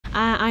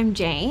I'm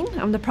Jane.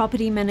 I'm the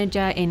property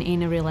manager in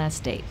Inner Real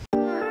Estate.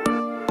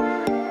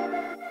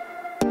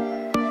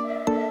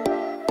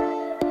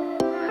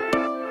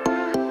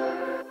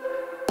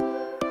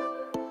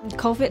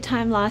 COVID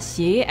time last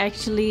year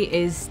actually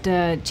is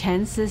the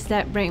chances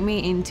that bring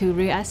me into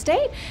real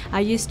estate.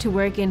 I used to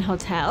work in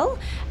hotel.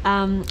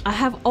 I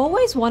have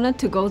always wanted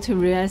to go to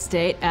real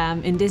estate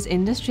in this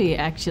industry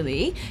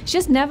actually.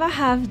 Just never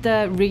have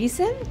the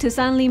reason to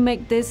suddenly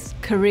make this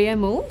career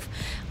move.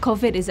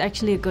 COVID is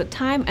actually a good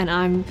time and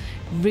I'm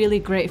really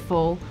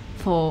grateful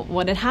for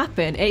what had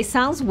happened. It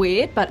sounds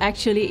weird, but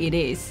actually it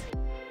is.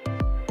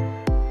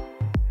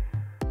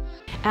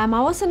 I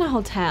was in a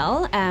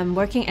hotel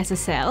working as a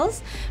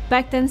sales.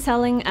 Back then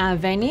selling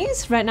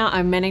venues. Right now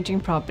I'm managing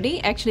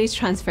property. Actually it's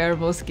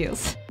transferable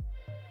skills.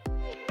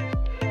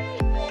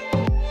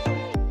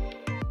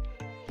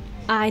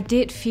 I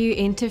did few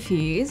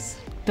interviews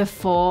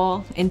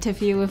before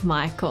interview with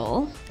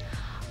Michael.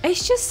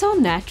 It's just so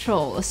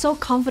natural, so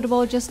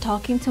comfortable just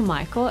talking to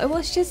Michael. It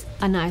was just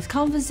a nice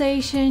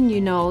conversation, you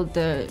know,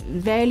 the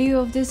value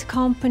of this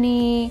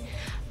company,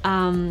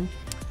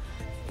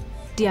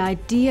 the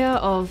idea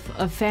of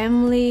a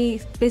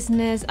family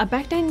business. I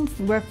back then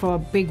worked for a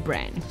big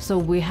brand, so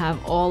we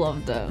have all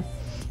of the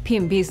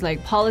P&Ps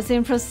like policy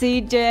and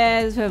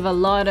procedures. We have a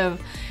lot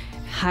of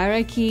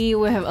hierarchy.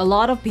 We have a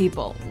lot of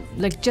people.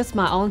 Like just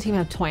my own team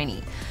have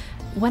 20.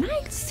 When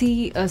I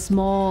see a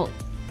small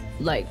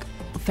like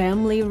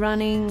family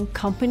running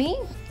company,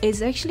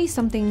 it's actually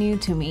something new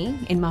to me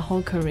in my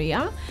whole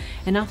career.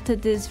 And after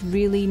this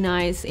really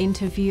nice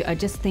interview, I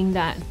just think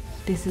that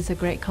this is a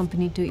great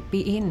company to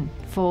be in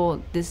for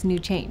this new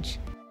change.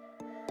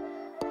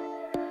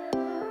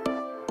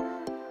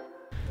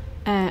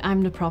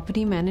 I'm the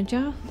property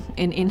manager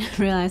in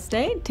real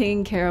estate,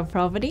 taking care of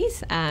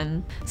properties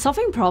and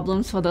solving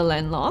problems for the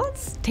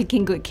landlords,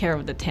 taking good care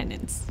of the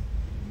tenants.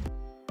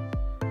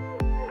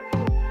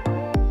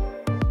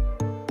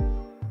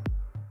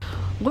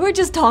 We were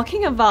just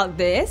talking about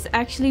this.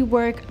 Actually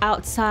work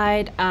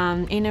outside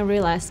in a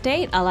real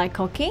estate. I like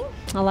cooking.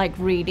 I like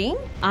reading.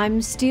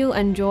 I'm still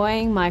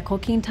enjoying my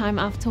cooking time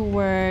after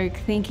work,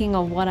 thinking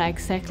of what I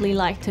exactly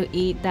like to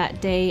eat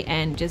that day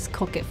and just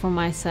cook it for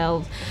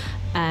myself.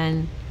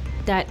 And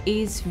that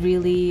is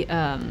really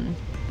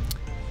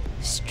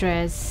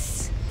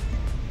stress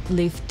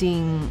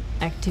lifting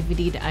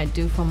activity that I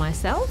do for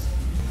myself.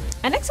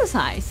 And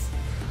exercise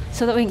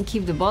so that we can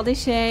keep the body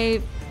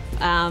shape,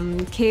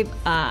 keep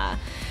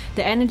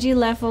the energy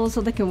level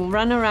so they can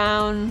run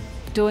around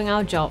doing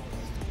our job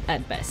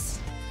at best.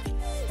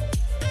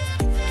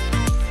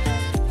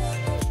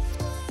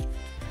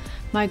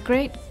 My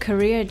great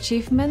career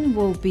achievement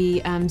will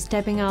be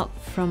stepping out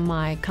from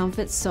my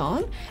comfort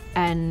zone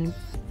and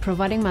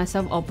providing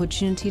myself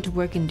opportunity to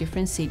work in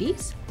different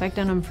cities. Back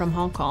then I'm from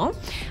Hong Kong.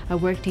 I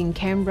worked in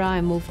Canberra,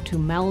 I moved to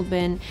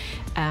Melbourne,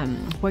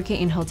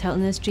 working in hotel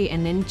industry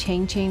and then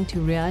changing to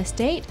real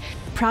estate.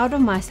 Proud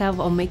of myself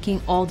of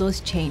making all those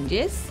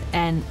changes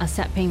and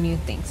accepting new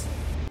things.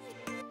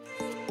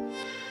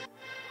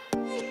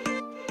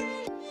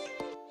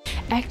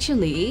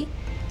 Actually,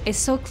 it's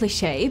so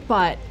cliche,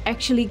 but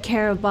actually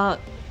care about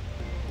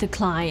the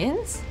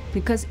clients,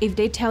 because if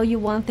they tell you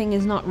one thing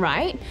is not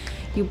right,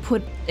 you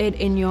put it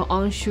in your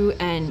own shoe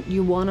and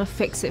you want to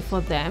fix it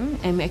for them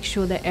and make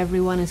sure that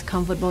everyone is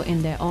comfortable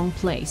in their own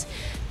place.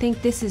 I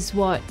think this is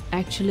what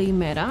actually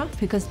matters,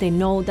 because they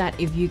know that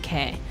if you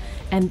care,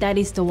 and that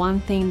is the one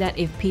thing that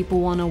if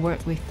people want to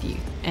work with you,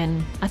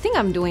 and I think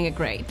I'm doing it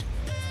great.